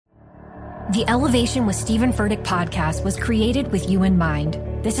The Elevation with Stephen Furtick podcast was created with you in mind.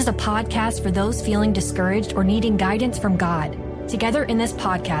 This is a podcast for those feeling discouraged or needing guidance from God. Together in this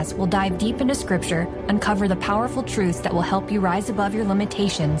podcast, we'll dive deep into Scripture, uncover the powerful truths that will help you rise above your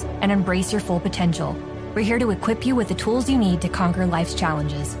limitations and embrace your full potential. We're here to equip you with the tools you need to conquer life's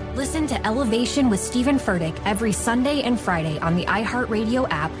challenges. Listen to Elevation with Stephen Furtick every Sunday and Friday on the iHeartRadio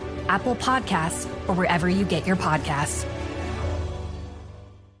app, Apple Podcasts, or wherever you get your podcasts.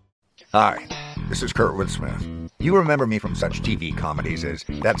 Hi, this is Kurtwood Smith. You remember me from such TV comedies as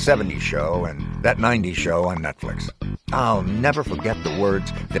That 70s Show and That 90s Show on Netflix. I'll never forget the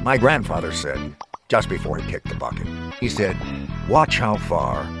words that my grandfather said just before he kicked the bucket. He said, "Watch how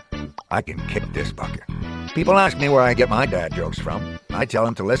far I can kick this bucket." People ask me where I get my dad jokes from. I tell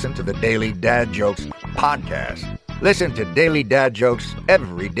them to listen to the Daily Dad Jokes podcast. Listen to Daily Dad Jokes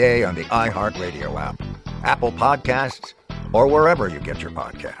every day on the iHeartRadio app, Apple Podcasts, or wherever you get your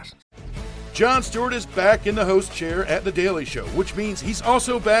podcasts. Jon Stewart is back in the host chair at The Daily Show, which means he's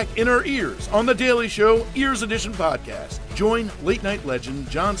also back in our ears on The Daily Show Ears Edition podcast. Join late-night legend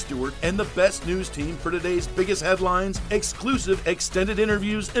Jon Stewart and the best news team for today's biggest headlines, exclusive extended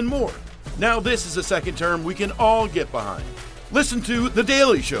interviews, and more. Now this is a second term we can all get behind. Listen to The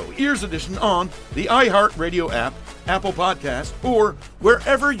Daily Show Ears Edition on the iHeartRadio app, Apple Podcasts, or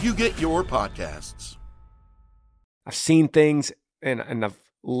wherever you get your podcasts. I've seen things and I've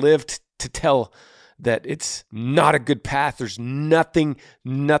lived to tell that it's not a good path. There's nothing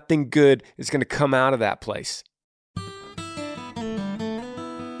good is going to come out of that place.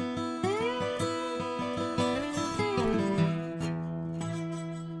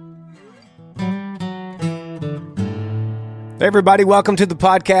 Hey everybody, welcome to the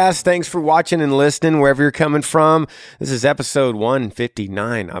podcast. Thanks for watching and listening wherever you're coming from. This is episode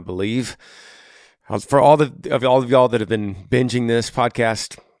 159, I believe. For all of y'all that have been binging this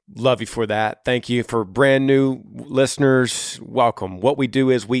podcast, love you for that. Thank you. For brand new listeners, welcome. What we do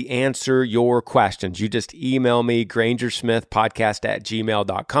is we answer your questions. You just email me,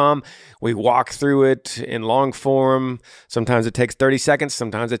 grangersmithpodcast@gmail.com. We walk through it in long form. Sometimes it takes 30 seconds.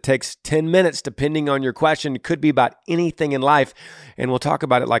 Sometimes it takes 10 minutes, depending on your question. It could be about anything in life. And we'll talk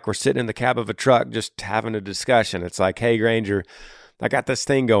about it like we're sitting in the cab of a truck, just having a discussion. It's like, hey, Granger, I got this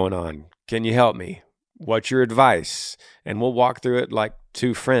thing going on. Can you help me? What's your advice? And we'll walk through it like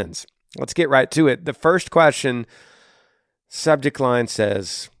two friends. Let's get right to it. The first question, subject line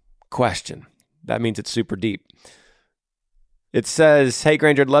says, question. That means it's super deep. It says, hey,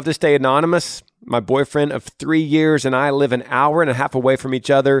 Granger, I'd love to stay anonymous. My boyfriend of 3 years and I live an hour and a half away from each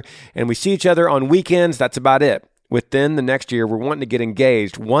other, and we see each other on weekends. That's about it. Within the next year, we're wanting to get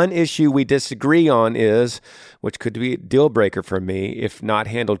engaged. One issue we disagree on is, which could be a deal breaker for me if not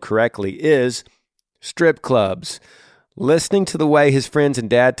handled correctly, is strip clubs. Listening to the way his friends and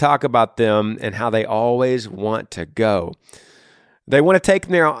dad talk about them and how they always want to go. They want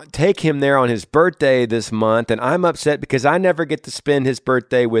to take him there on his birthday this month, and I'm upset because I never get to spend his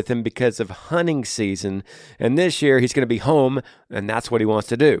birthday with him because of hunting season. And this year he's going to be home, and that's what he wants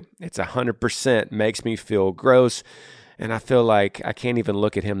to do. It's 100% makes me feel gross, and I feel like I can't even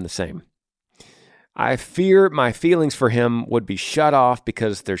look at him the same. I fear my feelings for him would be shut off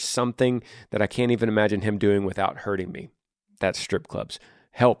because there's something that I can't even imagine him doing without hurting me. That's strip clubs.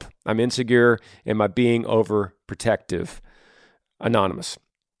 Help. I'm insecure. Am I being overprotective? Anonymous.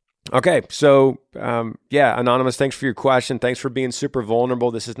 Okay, so Anonymous, thanks for your question. Thanks for being super vulnerable.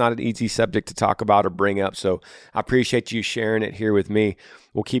 This is not an easy subject to talk about or bring up, so I appreciate you sharing it here with me.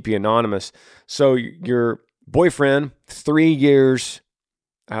 We'll keep you anonymous. So your boyfriend, 3 years,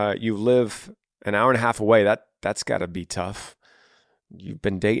 you live an hour and a half away. That's got to be tough. You've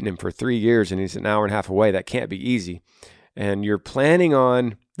been dating him for 3 years, and he's an hour and a half away. That can't be easy. And you're planning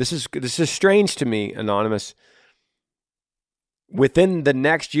on, this is strange to me, Anonymous. Within the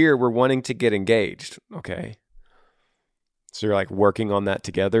next year, we're wanting to get engaged. Okay. So you're like working on that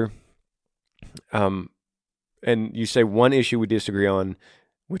together. And you say one issue we disagree on,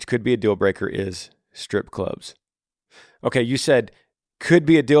 which could be a deal breaker, is strip clubs. Okay. You said could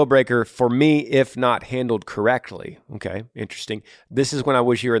be a deal breaker for me if not handled correctly. Okay. Interesting. This is when I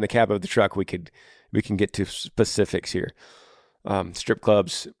wish you were in the cab of the truck. We can get to specifics here. Strip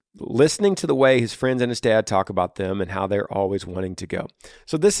clubs. Listening to the way his friends and his dad talk about them and how they're always wanting to go.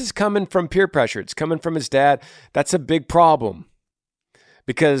 So this is coming from peer pressure. It's coming from his dad. That's a big problem.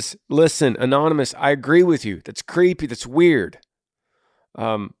 Because, listen, Anonymous, I agree with you. That's creepy. That's weird.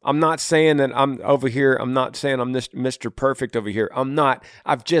 I'm not saying that I'm over here. I'm not saying I'm Mr. Perfect over here. I'm not.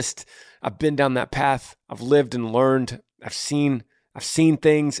 I've been down that path. I've lived and learned. I've seen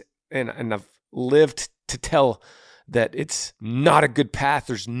things, and I've lived to tell that it's not a good path.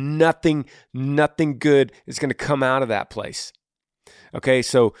 There's nothing good is going to come out of that place. Okay,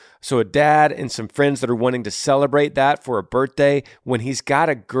 so a dad and some friends that are wanting to celebrate that for a birthday, when he's got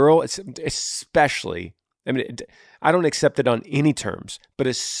a girl, especially, I mean, I don't accept it on any terms, but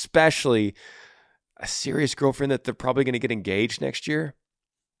especially a serious girlfriend that they're probably going to get engaged next year.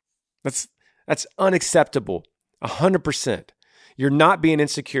 That's unacceptable, 100%. You're not being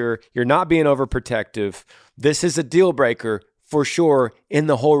insecure. You're not being overprotective. This is a deal breaker for sure in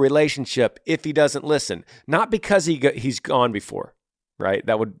the whole relationship if he doesn't listen. Not because he's gone before, right?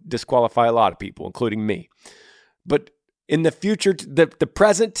 That would disqualify a lot of people, including me. But in the future, the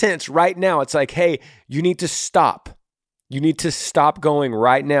present tense right now, it's like, hey, you need to stop. You need to stop going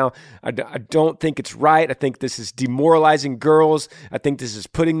right now. I don't think it's right. I think this is demoralizing girls. I think this is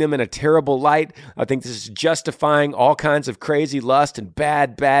putting them in a terrible light. I think this is justifying all kinds of crazy lust and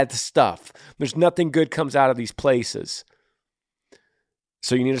bad stuff. There's nothing good comes out of these places.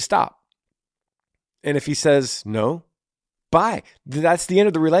 So you need to stop. And if he says no, bye. That's the end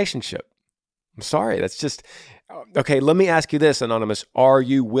of the relationship. I'm sorry. That's just, okay, let me ask you this, Anonymous. Are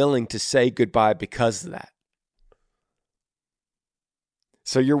you willing to say goodbye because of that?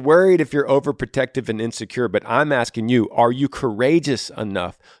 So you're worried if you're overprotective and insecure, but I'm asking you, are you courageous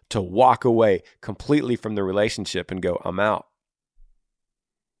enough to walk away completely from the relationship and go, I'm out?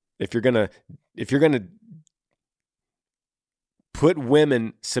 If you're going to put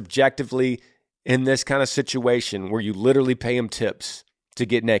women subjectively in this kind of situation where you literally pay them tips to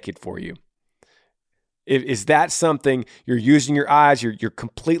get naked for you, is that something you're using your eyes, you're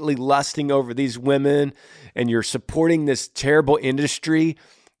completely lusting over these women and you're supporting this terrible industry,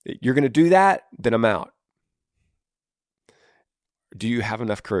 you're going to do that, then I'm out. Do you have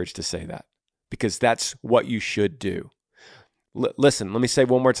enough courage to say that? Because that's what you should do. Listen, let me say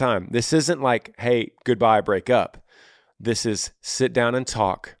one more time. This isn't like, hey, goodbye, break up. This is sit down and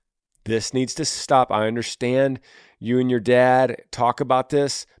talk. This needs to stop. I understand you and your dad talk about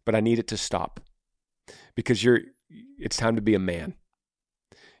this, but I need it to stop. Because it's time to be a man.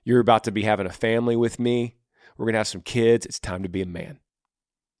 You're about to be having a family with me. We're going to have some kids. It's time to be a man.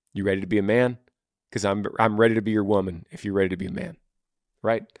 You ready to be a man? Because I'm ready to be your woman if you're ready to be a man.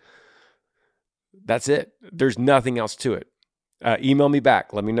 Right? That's it. There's nothing else to it. Email me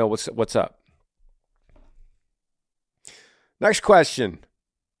back. Let me know what's up. Next question.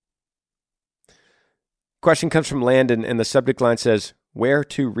 Question comes from Landon, and the subject line says, where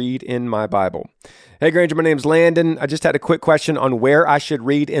to read in my Bible. Hey, Granger, my name's Landon. I just had a quick question on where I should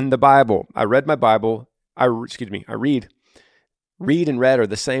read in the Bible. I read my Bible. I read. Read and read are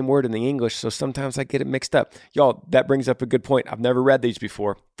the same word in the English, so sometimes I get it mixed up. Y'all, that brings up a good point. I've never read these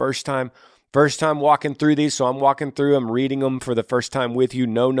before. First time walking through these, so I'm walking through them, reading them for the first time with you.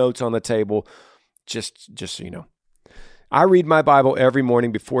 No notes on the table, just so you know. I read my Bible every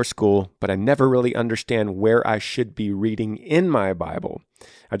morning before school, but I never really understand where I should be reading in my Bible.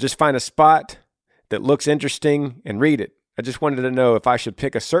 I just find a spot that looks interesting and read it. I just wanted to know if I should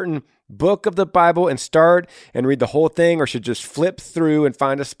pick a certain book of the Bible and start and read the whole thing, or should just flip through and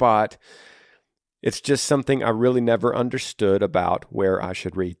find a spot. It's just something I really never understood about where I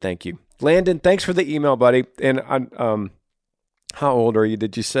should read. Thank you. Landon, thanks for the email, buddy. And how old are you?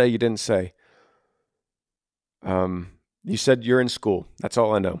 Did you say? You didn't say. You said you're in school. That's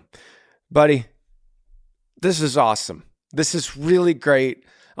all I know. Buddy, this is awesome. This is really great.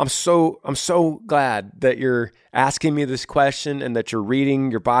 I'm so glad that you're asking me this question and that you're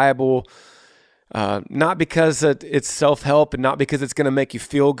reading your Bible, not because it's self-help and not because it's going to make you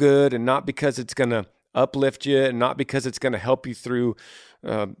feel good and not because it's going to uplift you and not because it's going to help you through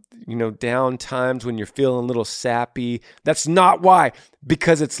down times when you're feeling a little sappy. That's not why.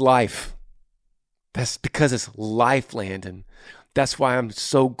 Because it's life. That's because it's life, Landon. That's why I'm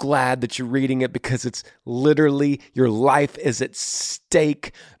so glad that you're reading it, because it's literally your life is at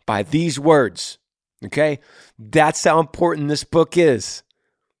stake by these words. Okay? That's how important this book is.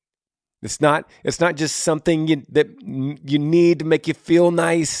 It's not just something that you need to make you feel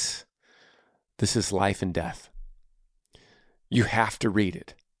nice. This is life and death. You have to read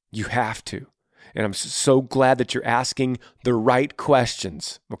it. You have to. And I'm so glad that you're asking the right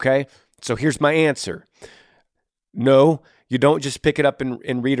questions. Okay? So here's my answer. No, you don't just pick it up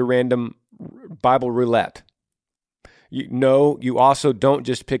and read a random Bible roulette. You also don't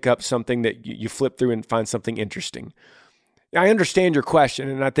just pick up something that you flip through and find something interesting. I understand your question,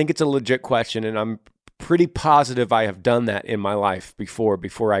 and I think it's a legit question, and I'm pretty positive I have done that in my life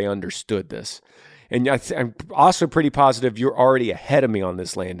before I understood this. And I'm also pretty positive you're already ahead of me on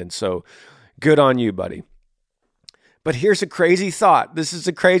this, Landon, so good on you, buddy. But here's a crazy thought. This is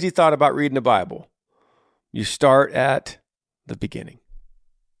a crazy thought about reading the Bible. You start at the beginning.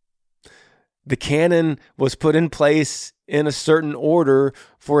 The canon was put in place in a certain order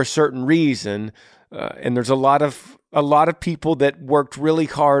for a certain reason, and there's a lot of people that worked really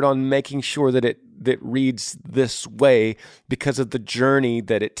hard on making sure that it reads this way because of the journey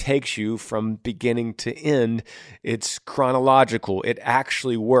that it takes you from beginning to end. It's chronological. It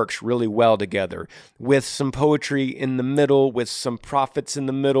actually works really well together, with some poetry in the middle, with some prophets in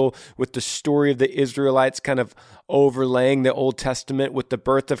the middle, with the story of the Israelites kind of overlaying the Old Testament, with the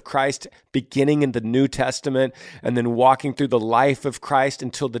birth of Christ beginning in the New Testament, and then walking through the life of Christ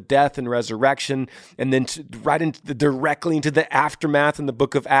until the death and resurrection, and then directly into the aftermath in the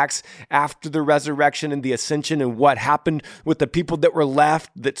book of Acts after the resurrection and the ascension, and what happened with the people that were left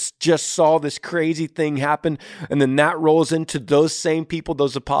that just saw this crazy thing happen. And then that rolls into those same people,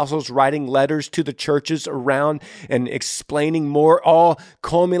 those apostles, writing letters to the churches around and explaining more, all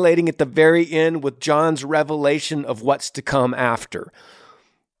culminating at the very end with John's revelation of what's to come after.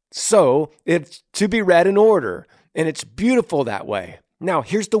 So it's to be read in order, and it's beautiful that way. Now,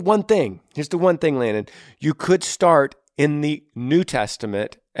 here's the one thing, Landon. You could start in the New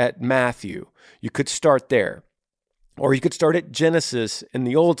Testament at Matthew. You could start there. Or you could start at Genesis in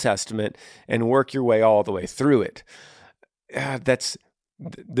the Old Testament and work your way all the way through it.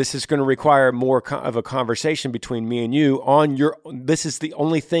 This is going to require more of a conversation between me and you on this is the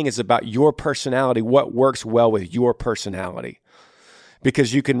only thing is about your personality, what works well with your personality.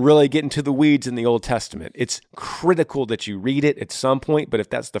 Because you can really get into the weeds in the Old Testament. It's critical that you read it at some point, but if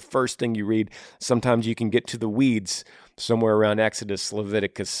that's the first thing you read, sometimes you can get to the weeds somewhere around Exodus,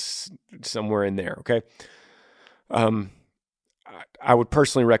 Leviticus, somewhere in there, okay? I would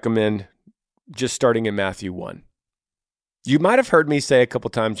personally recommend just starting in Matthew 1. You might have heard me say a couple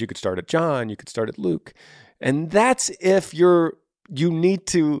times you could start at John, you could start at Luke. And that's if you need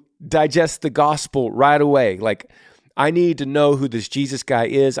to digest the gospel right away. Like, I need to know who this Jesus guy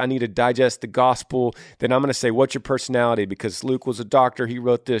is. I need to digest the gospel. Then I'm going to say, what's your personality? Because Luke was a doctor, he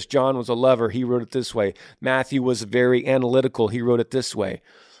wrote this. John was a lover, he wrote it this way. Matthew was very analytical, he wrote it this way.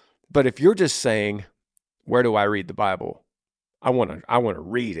 But if you're just saying, where do I read the Bible? I want to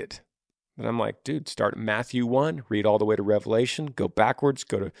read it. And I'm like, dude, start Matthew 1, read all the way to Revelation, go backwards,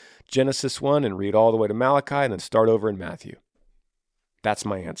 go to Genesis 1 and read all the way to Malachi, and then start over in Matthew. That's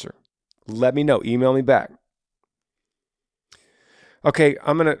my answer. Let me know. Email me back. Okay,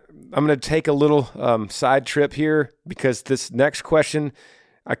 I'm gonna take a little side trip here because this next question,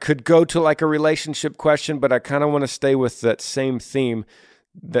 I could go to like a relationship question, but I kind of want to stay with that same theme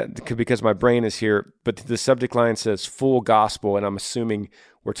because my brain is here. But the subject line says full gospel, and I'm assuming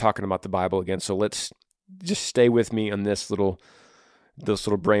we're talking about the Bible again. So let's just stay with me on this little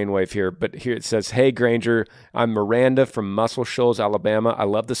brainwave here. But here it says, "Hey Granger, I'm Miranda from Muscle Shoals, Alabama. I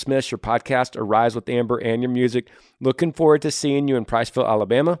love the Smiths, your podcast, Arise with Amber, and your music. Looking forward to seeing you in Priceville,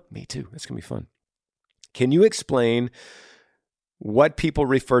 Alabama." Me too. It's going to be fun. "Can you explain what people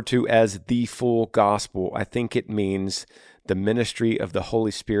refer to as the full gospel? I think it means the ministry of the Holy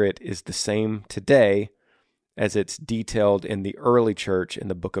Spirit is the same today as it's detailed in the early church in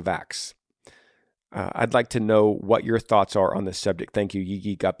the book of Acts. I'd like to know what your thoughts are on this subject. Thank you,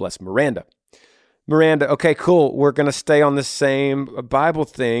 Yee. God bless. Miranda. Okay, cool. We're going to stay on the same Bible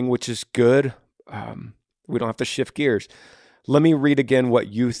thing, which is good. We don't have to shift gears. Let me read again what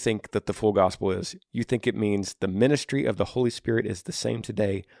you think that the full gospel is. You think it means the ministry of the Holy Spirit is the same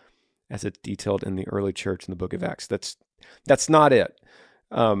today as it's detailed in the early church in the book of Acts. That's not it.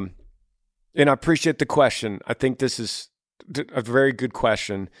 And I appreciate the question. I think this is a very good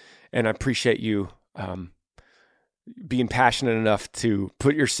question, and I appreciate you being passionate enough to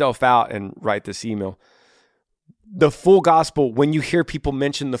put yourself out and write this email. The full gospel, when you hear people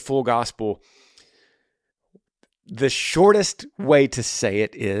mention the full gospel, the shortest way to say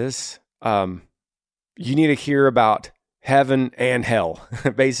it is you need to hear about heaven and hell.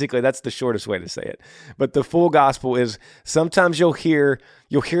 Basically, that's the shortest way to say it. But the full gospel is sometimes you'll hear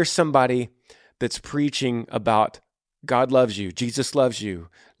somebody that's preaching about God loves you, Jesus loves you,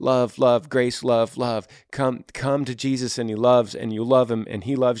 love, grace, love. Come to Jesus and he loves, and you love him and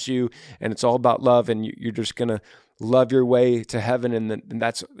he loves you, and it's all about love, and you're just going to love your way to heaven, and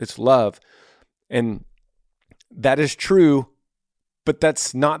it's love. And that is true, but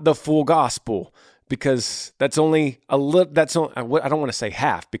that's not the full gospel, because that's only a little, I don't want to say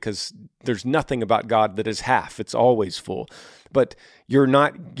half, because there's nothing about God that is half. It's always full. But you're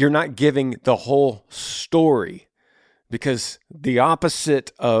not giving the whole story. Because the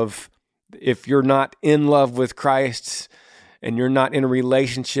opposite of, if you're not in love with Christ and you're not in a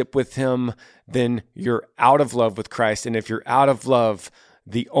relationship with him, then you're out of love with Christ. And if you're out of love,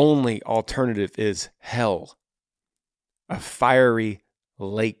 The only alternative is hell, a fiery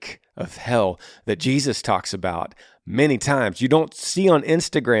lake of hell that Jesus talks about many times. You don't see on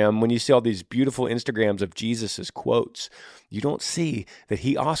Instagram, when you see all these beautiful Instagrams of Jesus's quotes, you don't see that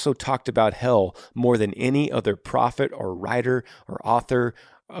he also talked about hell more than any other prophet or writer or author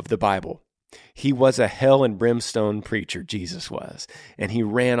of the Bible. He was a hell and brimstone preacher, Jesus was, and he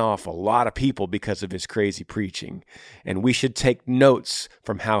ran off a lot of people because of his crazy preaching, and we should take notes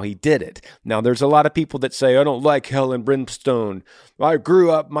from how he did it. Now, there's a lot of people that say, I don't like hell and brimstone. My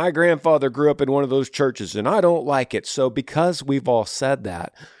grandfather grew up in one of those churches, and I don't like it. So because we've all said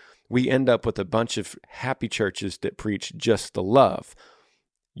that, we end up with a bunch of happy churches that preach just the love.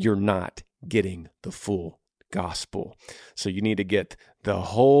 You're not getting the full gospel. So you need to get the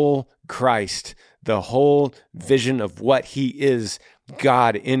whole Christ, the whole vision of what he is,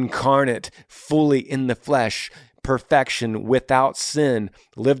 God incarnate, fully in the flesh, perfection, without sin,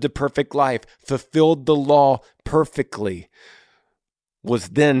 lived a perfect life, fulfilled the law perfectly, was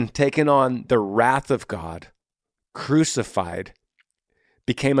then taken on the wrath of God, crucified,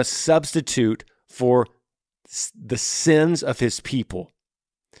 became a substitute for the sins of his people,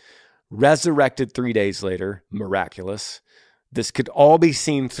 resurrected 3 days later, miraculous. This could all be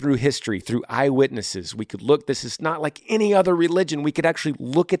seen through history, through eyewitnesses. We could look, this is not like any other religion. We could actually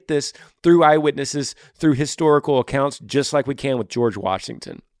look at this through eyewitnesses, through historical accounts, just like we can with George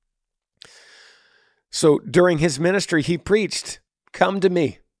Washington. So during his ministry, he preached, come to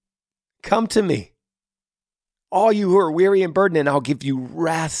me, all you who are weary and burdened, and I'll give you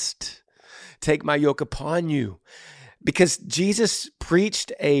rest. Take my yoke upon you. Because Jesus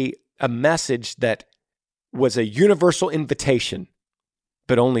preached a message that was a universal invitation,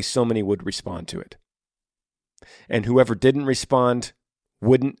 but only so many would respond to it. And whoever didn't respond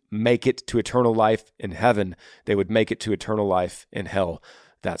wouldn't make it to eternal life in heaven. They would make it to eternal life in hell.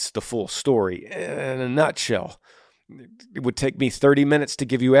 That's the full story in a nutshell. It would take me 30 minutes to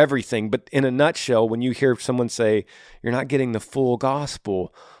give you everything, but in a nutshell, when you hear someone say, you're not getting the full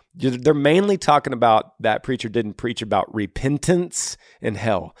gospel, they're mainly talking about that preacher didn't preach about repentance in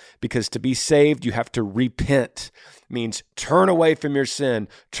hell, because to be saved, you have to repent. It means turn away from your sin,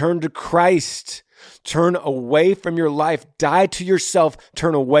 turn to Christ, turn away from your life, die to yourself,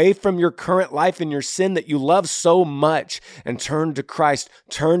 turn away from your current life and your sin that you love so much, and turn to Christ,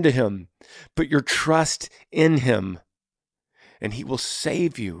 turn to him, put your trust in him. And he will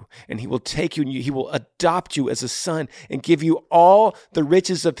save you, and he will take you, and he will adopt you as a son and give you all the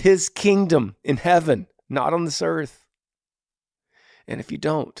riches of his kingdom in heaven, not on this earth. And if you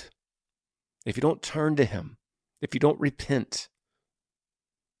don't turn to him, if you don't repent,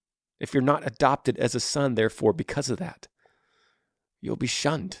 if you're not adopted as a son, therefore, because of that, you'll be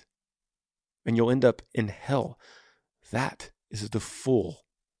shunned and you'll end up in hell. That is the full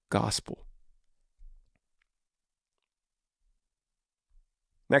gospel.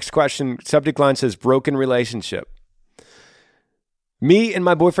 Next question, subject line says, broken relationship. Me and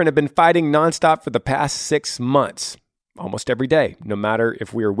my boyfriend have been fighting nonstop for the past 6 months, almost every day, no matter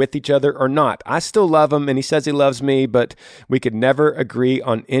if we are with each other or not. I still love him, and he says he loves me, but we could never agree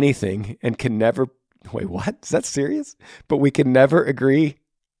on anything and can never, wait, what? Is that serious? But we can never agree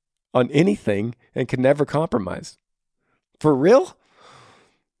on anything and can never compromise. For real?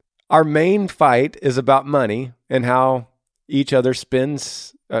 Our main fight is about money and how each other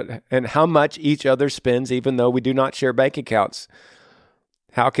spends and how much each other spends, even though we do not share bank accounts.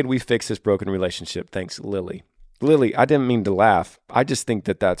 How can we fix this broken relationship? Thanks, Lily. Lily, I didn't mean to laugh. I just think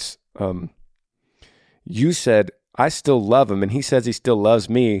that's, you said, I still love him, and he says he still loves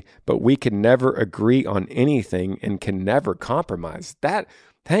me, but we can never agree on anything and can never compromise.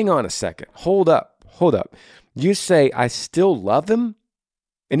 Hang on a second. Hold up. You say, I still love him,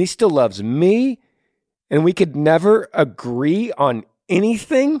 and he still loves me, and we could never agree on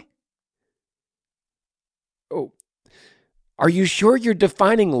anything? Oh, are you sure you're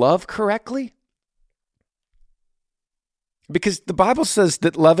defining love correctly? Because the Bible says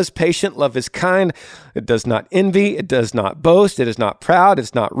that love is patient, love is kind, it does not envy, it does not boast, it is not proud,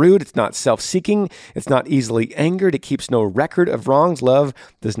 it's not rude, it's not self-seeking, it's not easily angered, it keeps no record of wrongs. Love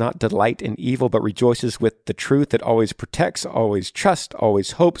does not delight in evil, but rejoices with the truth. It always protects, always trusts,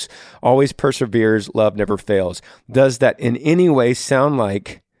 always hopes, always perseveres. Love never fails. Does that in any way sound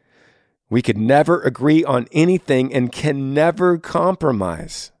like we could never agree on anything and can never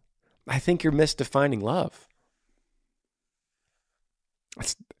compromise? I think you're misdefining love.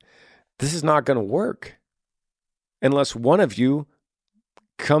 This is not going to work unless one of you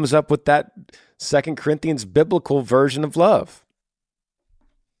comes up with that 2 Corinthians biblical version of love.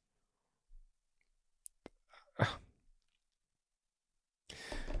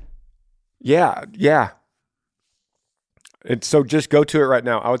 Yeah. And so just go to it right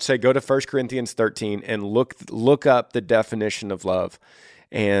now. I would say go to 1 Corinthians 13 and look up the definition of love.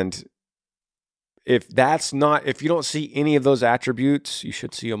 And if you don't see any of those attributes, you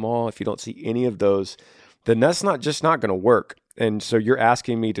should see them all. If you don't see any of those, then that's not going to work. And so you're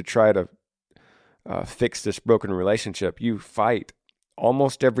asking me to try to fix this broken relationship. You fight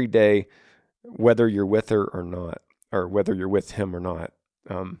almost every day, whether you're with her or not, or whether you're with him or not.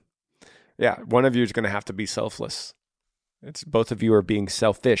 One of you is going to have to be selfless. It's both of you are being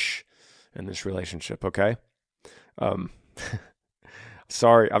selfish in this relationship. Okay.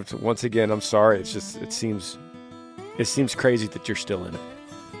 Sorry. I'm sorry. It's just, it seems crazy that you're still in it.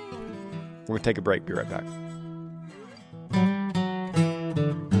 We're going to take a break. Be right back.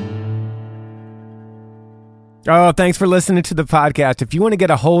 Oh, thanks for listening to the podcast. If you want to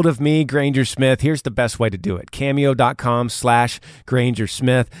get a hold of me, Granger Smith, here's the best way to do it. Cameo.com/Granger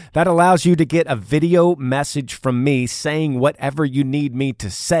Smith. That allows you to get a video message from me saying whatever you need me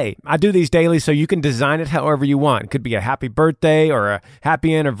to say. I do these daily so you can design it however you want. It could be a happy birthday or a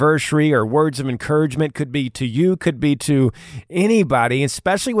happy anniversary or words of encouragement. Could be to you, could be to anybody,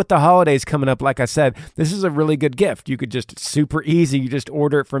 especially with the holidays coming up. Like I said, this is a really good gift. You could just, super easy. You just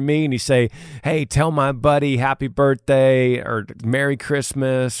order it from me and you say, hey, tell my buddy happy birthday or Merry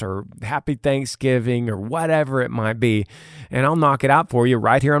Christmas or Happy Thanksgiving or whatever it might be. And I'll knock it out for you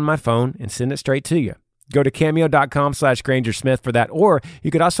right here on my phone and send it straight to you. Go to cameo.com/Granger Smith for that. Or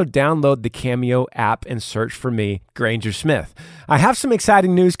you could also download the Cameo app and search for me, Granger Smith. I have some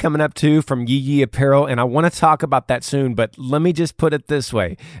exciting news coming up too from Yee Yee Apparel, and I want to talk about that soon, but let me just put it this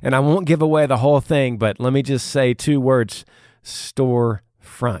way. And I won't give away the whole thing, but let me just say 2 words: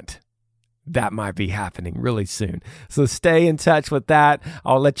 storefront. That might be happening really soon. So stay in touch with that.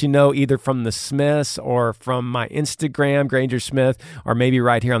 I'll let you know either from the Smiths or from my Instagram, Granger Smith, or maybe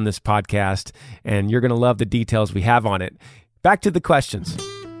right here on this podcast. And you're going to love the details we have on it. Back to the questions.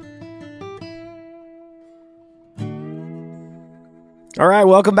 All right,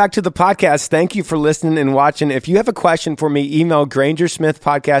 welcome back to the podcast. Thank you for listening and watching. If you have a question for me, email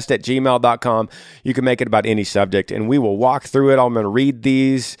grangersmithpodcast@gmail.com. You can make it about any subject, and we will walk through it. I'm going to read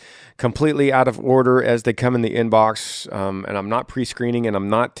these completely out of order as they come in the inbox, and I'm not pre-screening, and I'm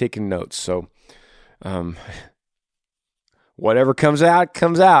not taking notes. So whatever comes out,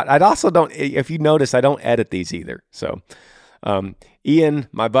 comes out. I also don't, if you notice, I don't edit these either. So Ian,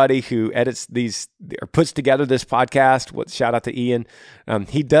 my buddy who edits these or puts together this podcast, shout out to Ian.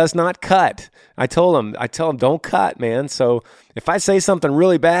 He does not cut. I tell him, don't cut, man. So if I say something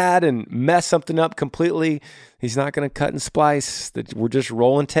really bad and mess something up completely, he's not going to cut and splice. We're just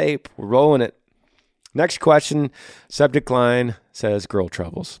rolling tape. We're rolling it. Next question, subject line says girl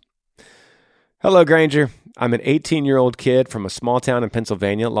troubles. Hello, Granger. I'm an 18-year-old kid from a small town in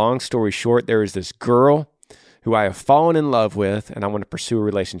Pennsylvania. Long story short, there is this girl who I have fallen in love with and I want to pursue a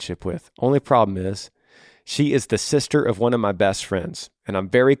relationship with. Only problem is she is the sister of one of my best friends, and I'm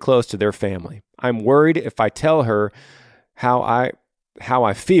very close to their family. I'm worried if I tell her how I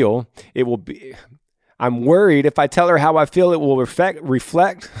feel, it will be... I'm worried if I tell her how I feel, it will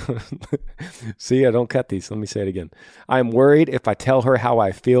reflect. See, I don't cut these. Let me say it again. I'm worried if I tell her how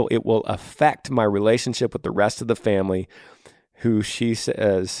I feel, it will affect my relationship with the rest of the family, who she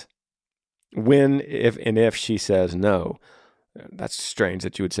says... if she says no. That's strange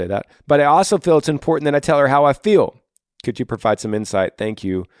that you would say that. But I also feel it's important that I tell her how I feel. Could you provide some insight? Thank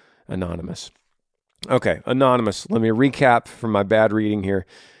you, Anonymous. Okay, Anonymous, let me recap from my bad reading here.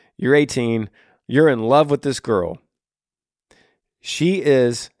 You're 18. You're in love with this girl. She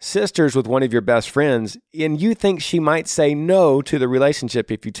is sisters with one of your best friends, and you think she might say no to the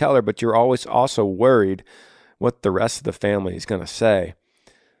relationship if you tell her, but you're always also worried what the rest of the family is going to say.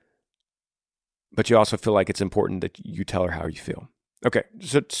 But you also feel like it's important that you tell her how you feel. Okay,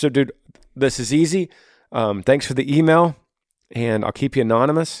 so dude, this is easy. Thanks for the email, and I'll keep you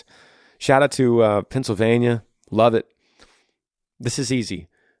anonymous. Shout out to Pennsylvania. Love it. This is easy.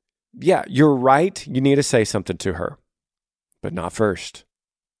 Yeah, you're right. You need to say something to her, but not first.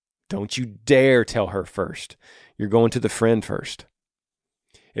 Don't you dare tell her first. You're going to the friend first.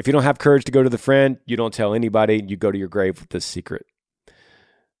 If you don't have courage to go to the friend, you don't tell anybody. You go to your grave with this secret.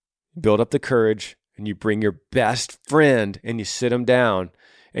 Build up the courage, and you bring your best friend, and you sit him down,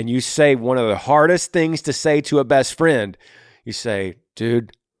 and you say one of the hardest things to say to a best friend. You say,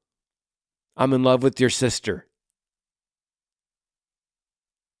 dude, I'm in love with your sister.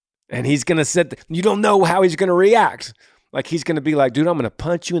 And he's going to sit, you don't know how he's going to react. Like he's going to be like, dude, I'm going to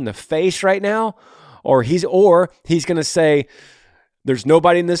punch you in the face right now. Or he's going to say, there's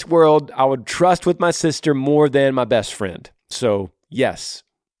nobody in this world I would trust with my sister more than my best friend. So yes,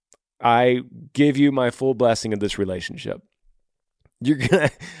 I give you my full blessing of this relationship.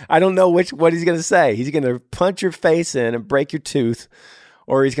 I don't know what he's going to say. He's going to punch your face in and break your tooth,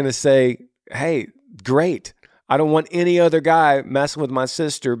 or he's going to say, hey, great. I don't want any other guy messing with my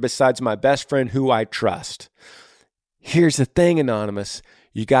sister besides my best friend who I trust. Here's the thing, Anonymous.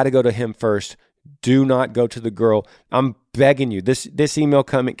 You got to go to him first. Do not go to the girl. I'm begging you. This email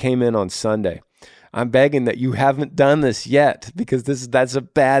came in on Sunday. I'm begging that you haven't done this yet, because that's a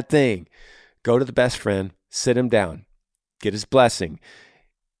bad thing. Go to the best friend, sit him down, get his blessing.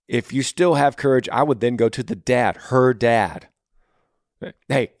 If you still have courage, I would then go to the dad, her dad.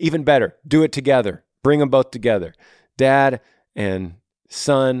 Hey, even better, do it together. Bring them both together. Dad and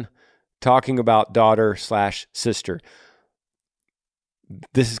son talking about daughter/sister.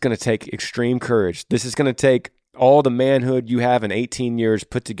 This is going to take extreme courage. This is going to take all the manhood you have in 18 years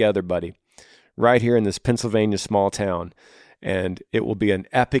put together, buddy, right here in this Pennsylvania small town. And it will be an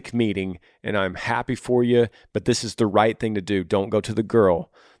epic meeting, and I'm happy for you, but this is the right thing to do. Don't go to the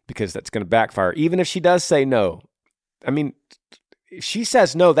girl, because that's going to backfire. Even if she does say no. I mean, if she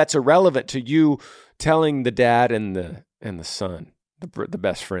says no, that's irrelevant to you telling the dad and the son, the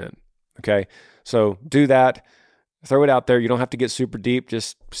best friend. Okay? So do that. Throw it out there. You don't have to get super deep.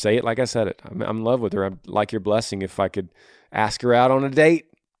 Just say it like I said it. I'm in love with her. I'd like your blessing if I could ask her out on a date.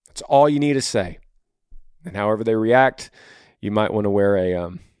 That's all you need to say. And however they react, you might want to wear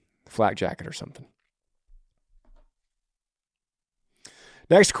a flak jacket or something.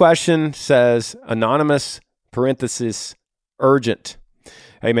 Next question says, Anonymous, parenthesis, urgent.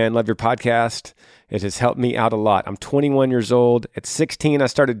 Hey man, love your podcast. It has helped me out a lot. I'm 21 years old. At 16, I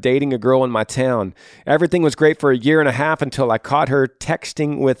started dating a girl in my town. Everything was great for a year and a half until I caught her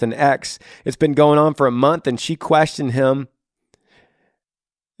texting with an ex. It's been going on for a month, and she questioned him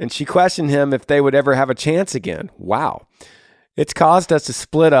if they would ever have a chance again. Wow. It's caused us to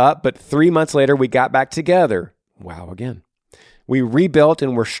split up, but 3 months later, we got back together. Wow, again. We rebuilt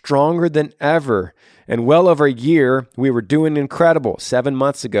and were stronger than ever. And well over a year, we were doing incredible. 7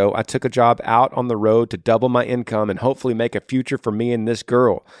 months ago, I took a job out on the road to double my income and hopefully make a future for me and this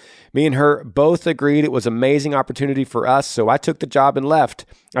girl. Me and her both agreed it was an amazing opportunity for us, so I took the job and left.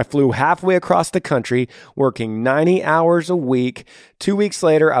 I flew halfway across the country, working 90 hours a week. 2 weeks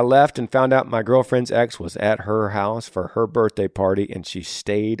later, I left and found out my girlfriend's ex was at her house for her birthday party, and she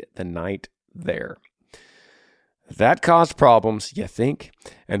stayed the night there. That caused problems, you think?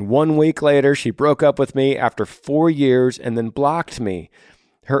 And 1 week later, she broke up with me after 4 years and then blocked me.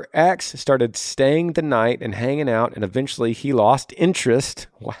 Her ex started staying the night and hanging out, and eventually he lost interest.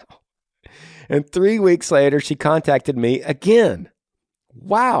 Wow. And 3 weeks later, she contacted me again.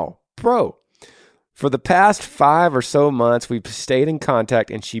 Wow, bro. For the past 5 or so months, we've stayed in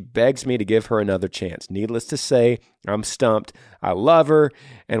contact, and she begs me to give her another chance. Needless to say, I'm stumped. I love her,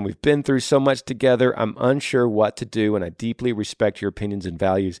 and we've been through so much together. I'm unsure what to do, and I deeply respect your opinions and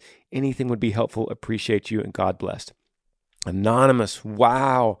values. Anything would be helpful. Appreciate you, and God bless. Anonymous,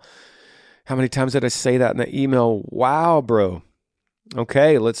 wow. How many times did I say that in the email? Wow, bro.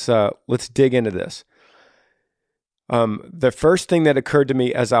 Okay, let's dig into this. The first thing that occurred to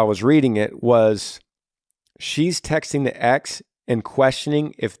me as I was reading it was she's texting the ex and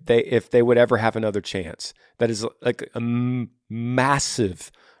questioning if they would ever have another chance. That is like a massive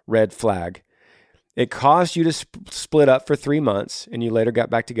red flag. It caused you to split up for 3 months, and you later got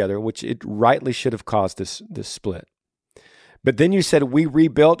back together, which it rightly should have caused this split. But then you said we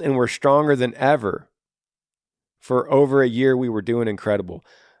rebuilt and we're stronger than ever. For over a year, we were doing incredible.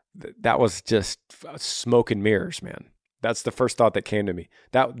 That was just smoke and mirrors, man. That's the first thought that came to me.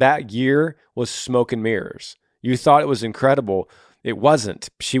 That year was smoke and mirrors. You thought it was incredible. It wasn't.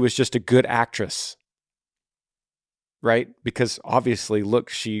 She was just a good actress, right? Because obviously,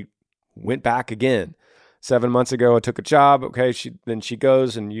 look, she went back again. 7 months ago, I took a job. Okay, then she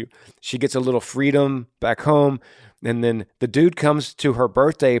goes and she gets a little freedom back home. And then the dude comes to her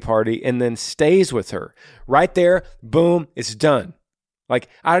birthday party and then stays with her. Right there, boom, it's done. Like,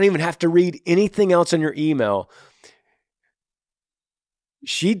 I don't even have to read anything else in your email.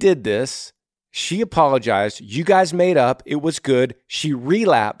 She did this. She apologized. You guys made up. It was good. She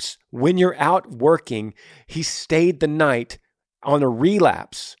relapsed. When you're out working, he stayed the night on a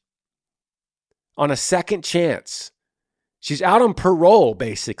relapse, on a second chance. She's out on parole,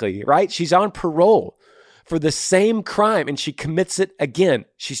 basically, right? She's on parole for the same crime, and she commits it again.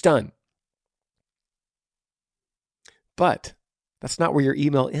 She's done. But that's not where your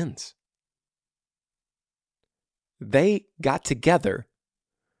email ends. They got together.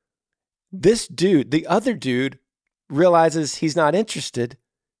 This dude, the other dude, realizes he's not interested,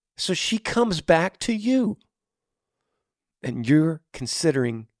 so she comes back to you. And you're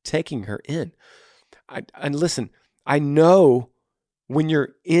considering taking her in. And listen, I know when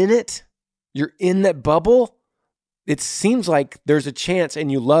you're in it, you're in that bubble, it seems like there's a chance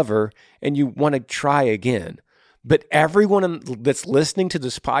and you love her and you want to try again. But everyone that's listening to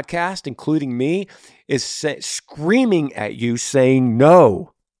this podcast, including me, is screaming at you saying,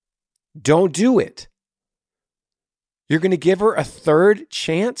 no, don't do it. You're going to give her a third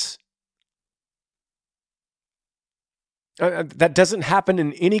chance? That doesn't happen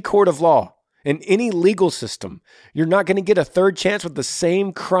in any court of law, in any legal system. You're not going to get a third chance with the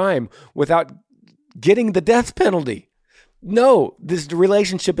same crime without getting the death penalty. No, this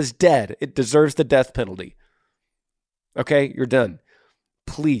relationship is dead. It deserves the death penalty. Okay, you're done.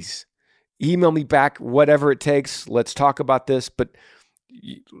 Please email me back, whatever it takes. Let's talk about this. But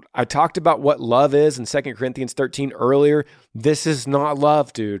I talked about what love is in 2 Corinthians 13 earlier. This is not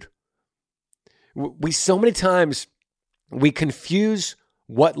love, dude. We so many times we confuse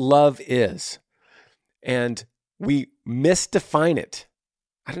what love is and we misdefine it.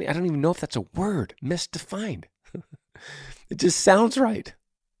 I don't even know if that's a word, misdefined. It just sounds right.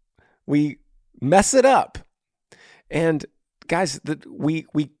 We mess it up. And guys, we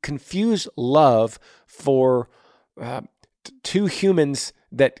confuse love for two humans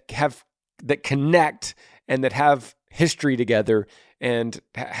that connect and that have history together and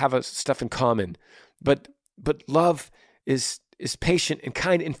have stuff in common. But love is patient and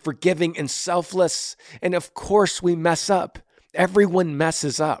kind and forgiving and selfless. And of course we mess up. Everyone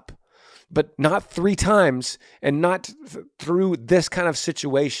messes up, but not 3 times and not through this kind of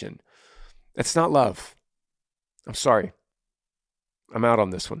situation. That's not love. I'm sorry. I'm out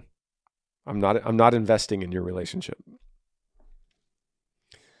on this one. I'm not investing in your relationship.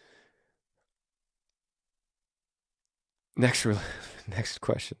 Next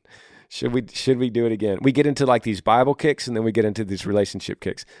question. Should we do it again? We get into like these Bible kicks and then we get into these relationship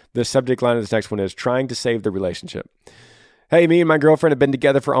kicks. The subject line of this next one is trying to save the relationship. Hey, me and my girlfriend have been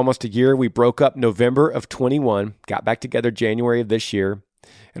together for almost a year. We broke up November of 21, got back together January of this year,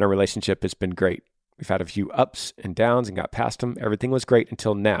 and our relationship has been great. We've had a few ups and downs and got past them. Everything was great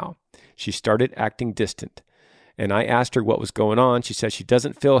until now. She started acting distant. And I asked her what was going on. She says she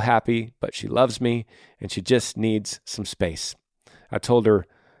doesn't feel happy, but she loves me and she just needs some space. I told her,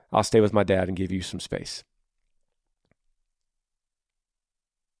 I'll stay with my dad and give you some space.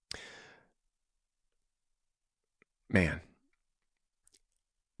 Man,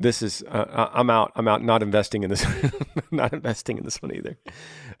 this is, I'm out, not investing in this, not investing in this one either.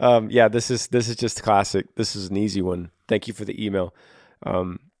 This is just classic. This is an easy one. Thank you for the email.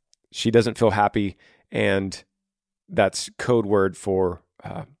 She doesn't feel happy, and that's code word for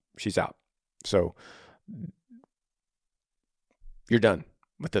she's out. So you're done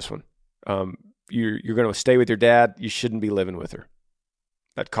with this one. You're going to stay with your dad. You shouldn't be living with her.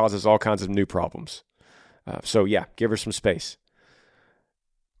 That causes all kinds of new problems. So give her some space.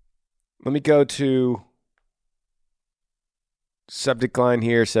 Let me go to subject line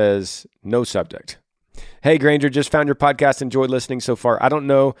here says no subject. Hey, Granger, just found your podcast. Enjoyed listening so far. I don't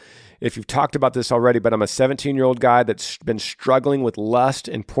know if you've talked about this already, but I'm a 17-year-old guy that's been struggling with lust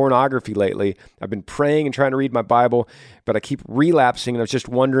and pornography lately. I've been praying and trying to read my Bible, but I keep relapsing, and I was just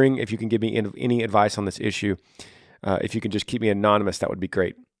wondering if you can give me any advice on this issue. If you can just keep me anonymous, that would be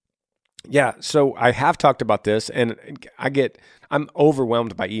great. Yeah, so I have talked about this, and I'm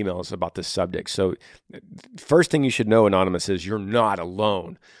overwhelmed by emails about this subject. So first thing you should know, Anonymous, is you're not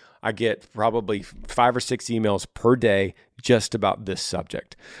alone. I get probably 5 or 6 emails per day just about this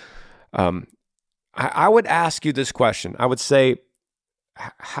subject. I would ask you this question. I would say,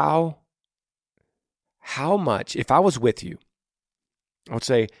 how much, if I was with you, I would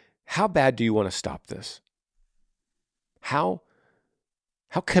say, how bad do you want to stop this? How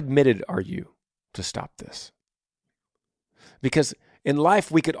committed are you to stop this? Because in life,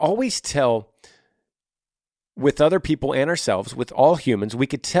 we could always tell with other people and ourselves, with all humans, we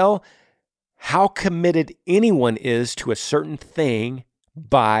could tell how committed anyone is to a certain thing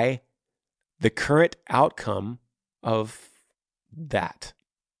by the current outcome of that,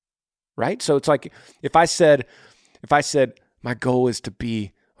 right? So it's like if I said, my goal is to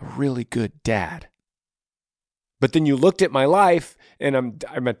be a really good dad, but then you looked at my life and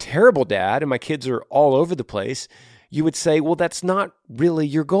I'm a terrible dad and my kids are all over the place, you would say, well, that's not really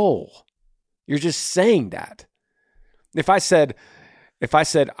your goal. You're just saying that. If I said,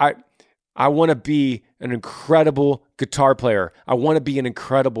 I want to be an incredible guitar player. I want to be an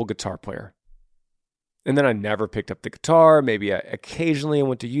incredible guitar player. and then I never picked up the guitar. Maybe occasionally I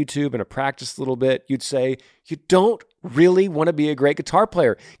went to YouTube and I practiced a little bit. You'd say, you don't really want to be a great guitar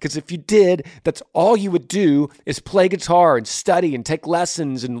player, because if you did, that's all you would do is play guitar and study and take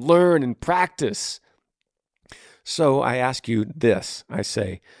lessons and learn and practice. So I ask you this. I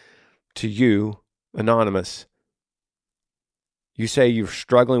say to you, Anonymous, you say you're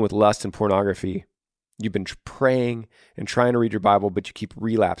struggling with lust and pornography. You've been praying and trying to read your Bible, but you keep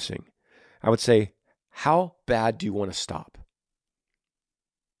relapsing. I would say, how bad do you want to stop?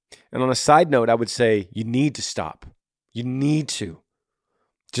 And on a side note, I would say you need to stop. You need to.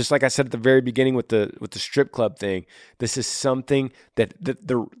 Just like I said at the very beginning with the strip club thing, this is something that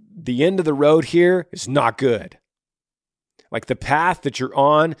the end of the road here is not good. Like the path that you're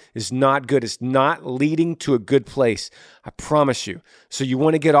on is not good. It's not leading to a good place. I promise you. So you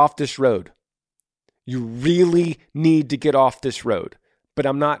want to get off this road. You really need to get off this road. But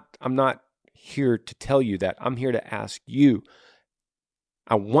I'm not here to tell you that. I'm here to ask you.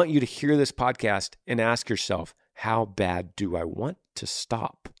 I want you to hear this podcast and ask yourself, how bad do I want to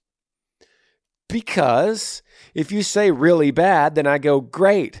stop? Because if you say really bad, then I go,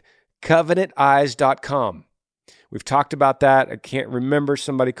 great, covenanteyes.com. We've talked about that. I can't remember.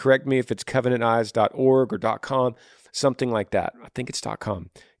 Somebody correct me if it's covenanteyes.org or .com, something like that. I think it's .com.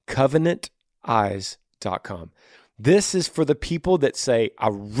 Covenanteyes.com. This is for the people that say, I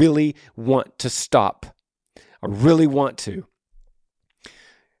really want to stop. I really want to.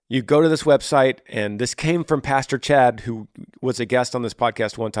 You go to this website, and this came from Pastor Chad, who was a guest on this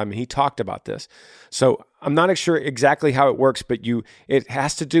podcast one time, and he talked about this. So I'm not sure exactly how it works, but it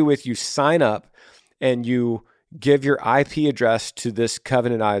has to do with you sign up and you give your IP address to this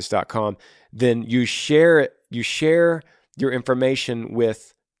covenanteyes.com. Then you share your information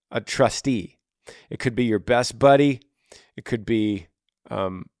with a trustee. It could be your best buddy. It could be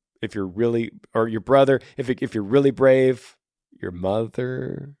if you're really, or your brother. If you're really brave, your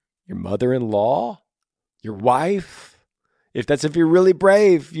mother-in-law, your wife. If you're really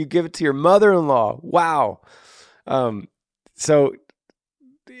brave, you give it to your mother-in-law. Wow. So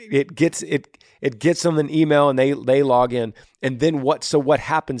it gets them an email, and they log in. And then what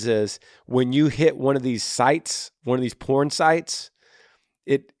happens is when you hit one of these sites, one of these porn sites,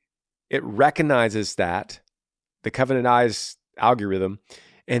 it recognizes that, the Covenant Eyes algorithm,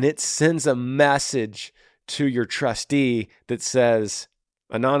 and it sends a message to your trustee that says,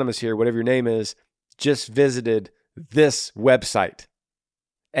 Anonymous here, whatever your name is, just visited this website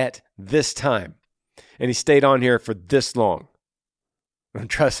at this time. And he stayed on here for this long. And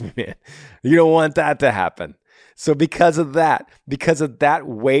trust me, man, you don't want that to happen. So because of that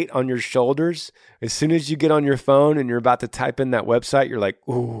weight on your shoulders, as soon as you get on your phone and you're about to type in that website, you're like,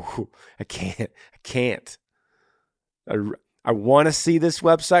 ooh, I can't. I want to see this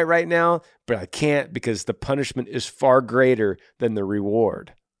website right now, but I can't because the punishment is far greater than the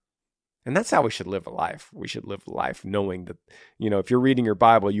reward. And that's how we should live a life. We should live a life knowing that, if you're reading your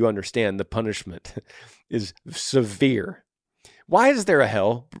Bible, you understand the punishment is severe. Why is there a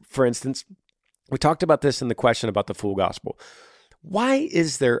hell, for instance? We talked about this in the question about the full gospel. Why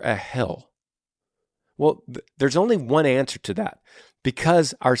is there a hell? Well, there's only one answer to that.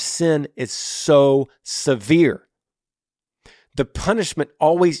 Because our sin is so severe. The punishment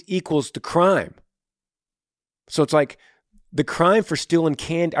always equals the crime. So it's like the crime for stealing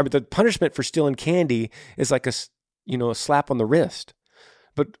candy, the punishment for stealing candy is like a slap on the wrist.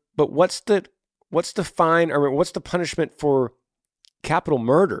 But what's the fine, or what's the punishment for capital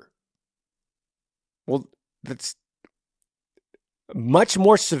murder? Well, that's much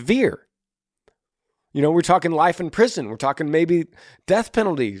more severe. We're talking life in prison. We're talking maybe death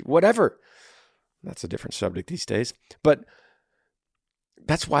penalty, whatever. That's a different subject these days. But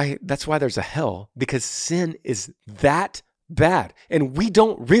that's why there's a hell, because sin is that bad, and we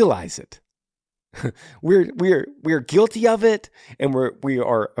don't realize it. We're guilty of it, and we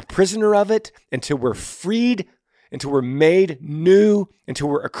are a prisoner of it until we're freed, until we're made new, until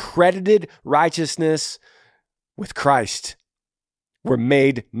we're accredited righteousness with Christ. We're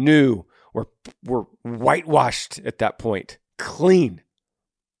made new. We're whitewashed at that point, clean.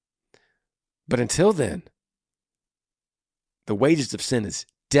 But until then, the wages of sin is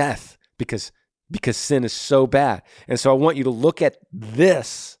death, because sin is so bad. And so I want you to look at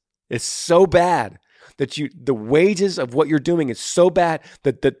this. It's so bad that the wages of what you're doing is so bad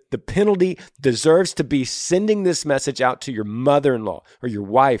that the penalty deserves to be sending this message out to your mother-in-law or your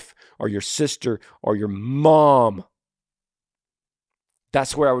wife or your sister or your mom.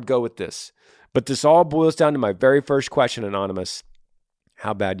 That's where I would go with this. But this all boils down to my very first question, Anonymous.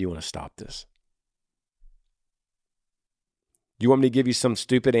 How bad do you want to stop this? You want me to give you some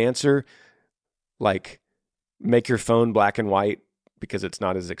stupid answer like make your phone black and white because it's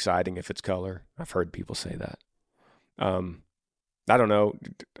not as exciting if it's color. I've heard people say that. I don't know.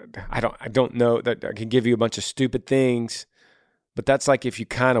 I don't know that I can give you a bunch of stupid things, but that's like if you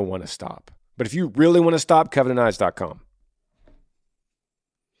kind of want to stop. But if you really want to stop, covenanteyes.com.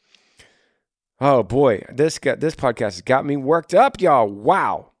 Oh boy, this podcast has got me worked up, y'all.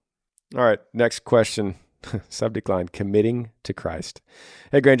 Wow. All right, next question. Subject line, committing to Christ.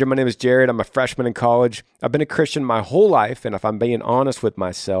 Hey, Granger, my name is Jared. I'm a freshman in college. I've been a Christian my whole life, and if I'm being honest with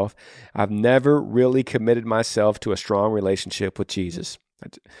myself, I've never really committed myself to a strong relationship with Jesus.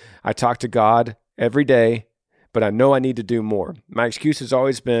 I talk to God every day, but I know I need to do more. My excuse has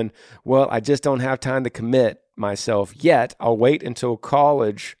always been, well, I just don't have time to commit myself yet. I'll wait until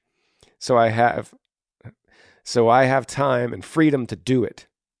college so I have time and freedom to do it.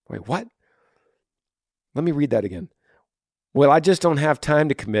 Wait, what? Let me read that again. Well, I just don't have time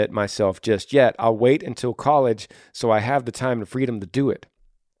to commit myself just yet. I'll wait until college so I have the time and freedom to do it.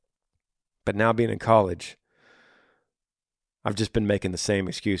 But now being in college, I've just been making the same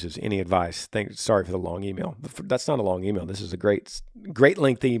excuses. Any advice? Sorry for the long email. That's not a long email. This is a great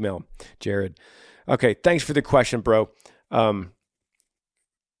length email, Jared. Okay, thanks for the question, bro.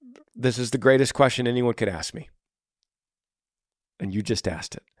 This is the greatest question anyone could ask me. And you just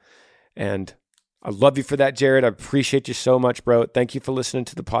asked it. And I love you for that, Jared. I appreciate you so much, bro. Thank you for listening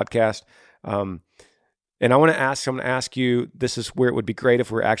to the podcast. And I'm going to ask you, this is where it would be great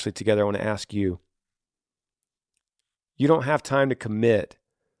if we're actually together. I want to ask you, you don't have time to commit.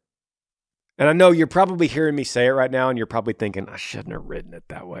 And I know you're probably hearing me say it right now, and you're probably thinking, I shouldn't have written it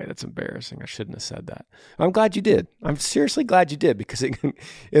that way. That's embarrassing. I shouldn't have said that. I'm glad you did. I'm seriously glad you did, because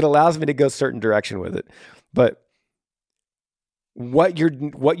it allows me to go a certain direction with it. But what you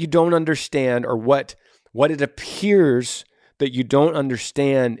don't understand, or what it appears that you don't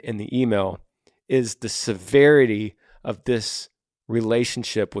understand in the email, is the severity of this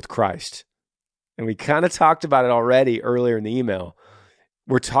relationship with Christ. And we kind of talked about it already earlier in the email.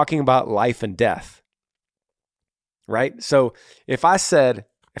 We're talking about life and death, right? So if I said,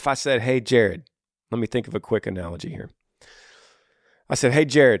 hey, Jared, let me think of a quick analogy here. I said, hey,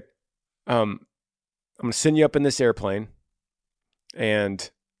 Jared, I'm going to send you up in this airplane, and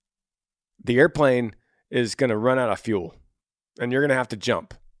the airplane is going to run out of fuel, and you're going to have to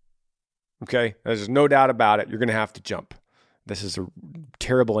jump. Okay? There's no doubt about it. You're going to have to jump. This is a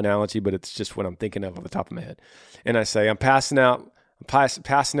terrible analogy, but it's just what I'm thinking of the top of my head. And I say, I'm passing out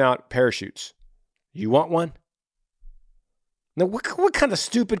parachutes. You want one? Now, what kind of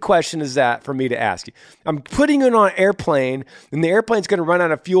stupid question is that for me to ask you? I'm putting you on an airplane, and the airplane's going to run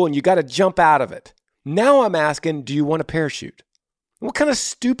out of fuel, and you got to jump out of it. Now I'm asking, do you want a parachute? What kind of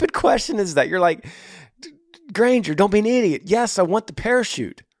stupid question is that? You're like, Granger, don't be an idiot. Yes, I want the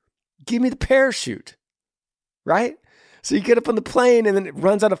parachute. Give me the parachute, right? So you get up on the plane, and then it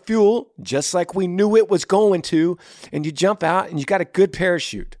runs out of fuel, just like we knew it was going to, and you jump out, and you got a good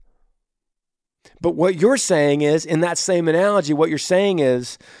parachute. But what you're saying is, in that same analogy, what you're saying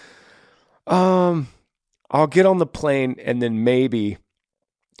is, I'll get on the plane, and then maybe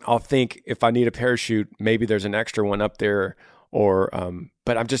I'll think if I need a parachute, maybe there's an extra one up there,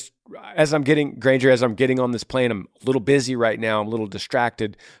 but I'm just, Granger, as I'm getting on this plane, I'm a little busy right now. I'm a little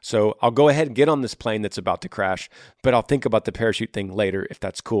distracted. So I'll go ahead and get on this plane that's about to crash, but I'll think about the parachute thing later, if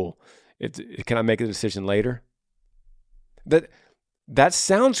that's cool. Can I make a decision later? That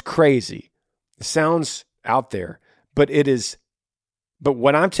sounds crazy. It sounds out there, but it is. But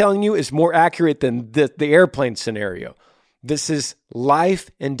what I'm telling you is more accurate than the airplane scenario. This is life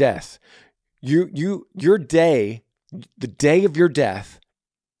and death. Your day, the day of your death,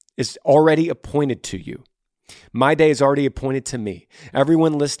 is already appointed to you. My day is already appointed to me.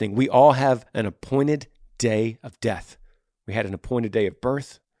 Everyone listening, we all have an appointed day of death. We had an appointed day of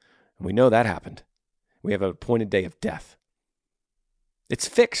birth, and we know that happened. We have an appointed day of death. It's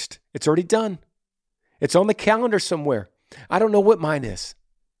fixed. It's already done. It's on the calendar somewhere. I don't know what mine is.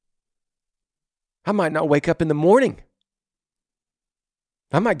 I might not wake up in the morning.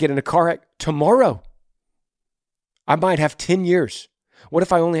 I might get in a car wreck tomorrow. I might have 10 years. What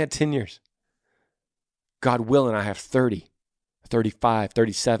if I only had 10 years? God willing, I have 30, 35,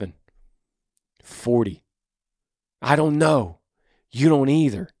 37, 40. I don't know. You don't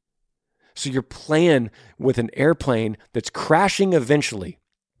either. So you're playing with an airplane that's crashing eventually.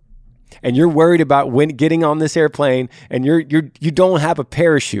 And you're worried about when getting on this airplane, and you don't have a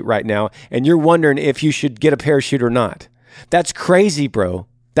parachute right now, and you're wondering if you should get a parachute or not. That's crazy, bro.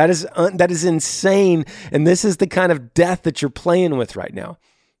 That is insane, and this is the kind of death that you're playing with right now.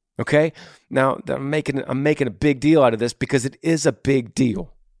 Okay? Now, I'm making a big deal out of this because it is a big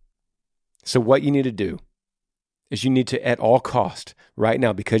deal. So what you need to do is you need to, at all cost, right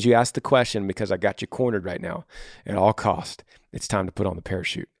now, because you asked the question, because I got you cornered right now, at all cost, it's time to put on the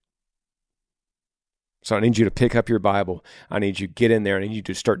parachute. So I need you to pick up your Bible. I need you to get in there. I need you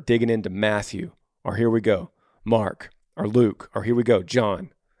to start digging into Matthew, or here we go, Mark, or Luke, or here we go,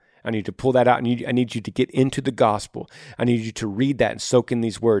 John. I need to pull that out, and I need you to get into the gospel. I need you to read that and soak in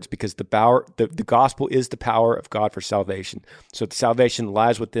these words, because the gospel is the power of God for salvation. So the salvation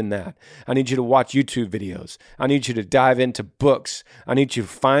lies within that. I need you to watch YouTube videos. I need you to dive into books. I need you to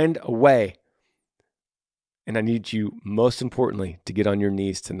find a way. And I need you, most importantly, to get on your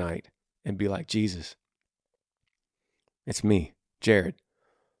knees tonight and be like, Jesus, it's me, Jared.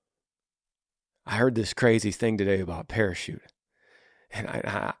 I heard this crazy thing today about parachute. And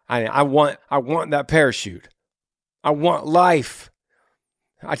I want that parachute. I want life.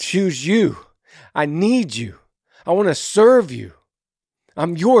 I choose you. I need you. I want to serve you.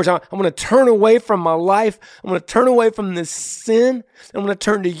 I'm yours. I'm going to turn away from my life. I'm going to turn away from this sin. I'm going to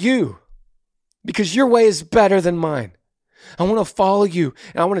turn to you, because your way is better than mine. I want to follow you,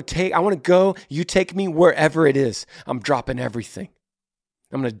 and I want to go. You take me wherever it is. I'm dropping everything.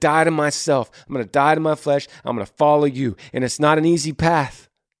 I'm going to die to myself. I'm going to die to my flesh. I'm going to follow you. And it's not an easy path,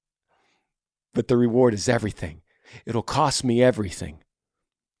 but the reward is everything. It'll cost me everything.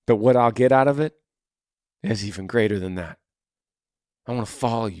 But what I'll get out of it is even greater than that. I want to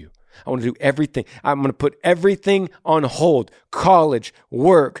follow you. I want to do everything. I'm going to put everything on hold. College,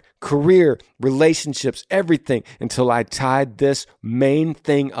 work, career, relationships, everything, until I tied this main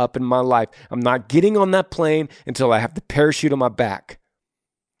thing up in my life. I'm not getting on that plane until I have the parachute on my back.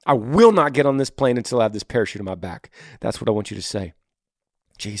 I will not get on this plane until I have this parachute on my back. That's what I want you to say.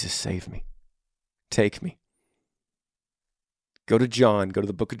 Jesus, save me. Take me. Go to John, go to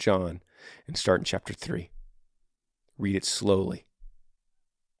the book of John, and start in chapter 3. Read it slowly.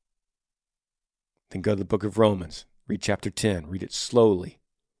 Then go to the book of Romans. Read chapter 10. Read it slowly.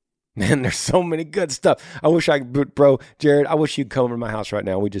 Man, there's so many good stuff. I wish I could, bro, Jared, I wish you'd come over to my house right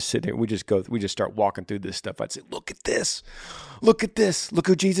now. We just sit here. We just start walking through this stuff. I'd say, look at this. Look at this. Look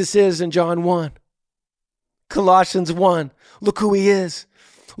who Jesus is in John 1. Colossians 1. Look who he is.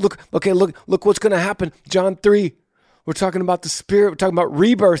 Look what's going to happen. John 3. We're talking about the Spirit. We're talking about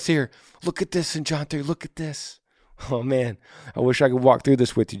rebirth here. Look at this in John 3. Look at this. Oh, man. I wish I could walk through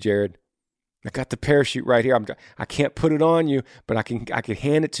this with you, Jared. I got the parachute right here. I can't put it on you, but I can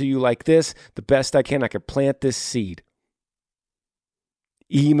hand it to you like this, the best I can. I can plant this seed.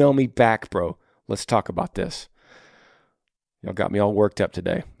 Email me back, bro. Let's talk about this. Y'all got me all worked up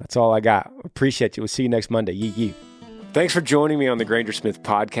today. That's all I got. Appreciate you. We'll see you next Monday. Yee yee. Thanks for joining me on the Granger Smith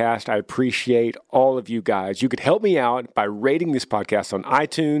podcast. I appreciate all of you guys. You could help me out by rating this podcast on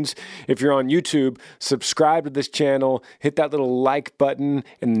iTunes. If you're on YouTube, subscribe to this channel, hit that little like button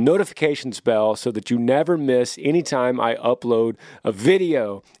and the notifications bell so that you never miss any time I upload a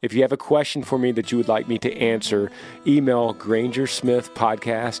video. If you have a question for me that you would like me to answer, email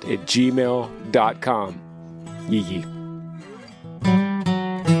grangersmithpodcast@gmail.com. Yee yee.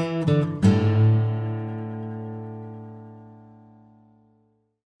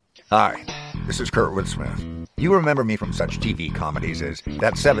 Hi, this is Kurtwood Smith. You remember me from such TV comedies as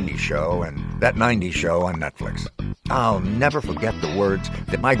That 70s Show and That 90s Show on Netflix. I'll never forget the words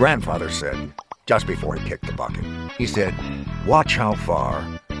that my grandfather said just before he kicked the bucket. He said, "Watch how far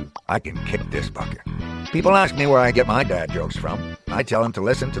I can kick this bucket." People ask me where I get my dad jokes from. I tell them to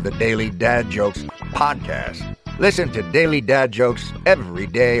listen to the Daily Dad Jokes podcast. Listen to Daily Dad Jokes every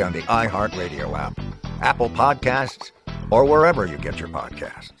day on the iHeartRadio app, Apple Podcasts, or wherever you get your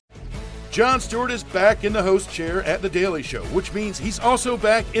podcasts. Jon Stewart is back in the host chair at The Daily Show, which means he's also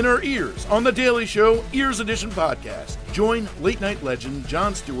back in our ears on The Daily Show Ears Edition podcast. Join late-night legend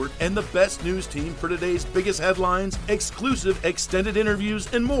Jon Stewart and the best news team for today's biggest headlines, exclusive extended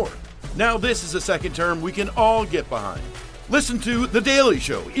interviews, and more. Now this is a second term we can all get behind. Listen to The Daily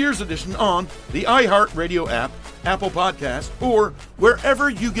Show Ears Edition on the iHeartRadio app, Apple Podcasts, or wherever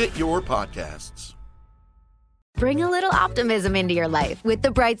you get your podcasts. Bring a little optimism into your life with The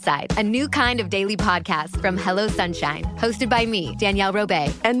Bright Side, a new kind of daily podcast from Hello Sunshine, hosted by me, Danielle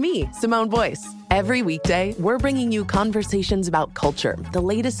Robay. And me, Simone Boyce. Every weekday, we're bringing you conversations about culture, the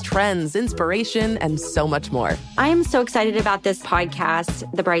latest trends, inspiration, and so much more. I am so excited about this podcast,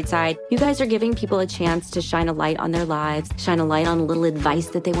 The Bright Side. You guys are giving people a chance to shine a light on their lives, shine a light on a little advice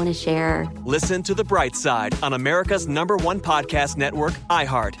that they want to share. Listen to The Bright Side on America's #1 podcast network,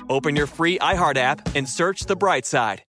 iHeart. Open your free iHeart app and search The Bright Side.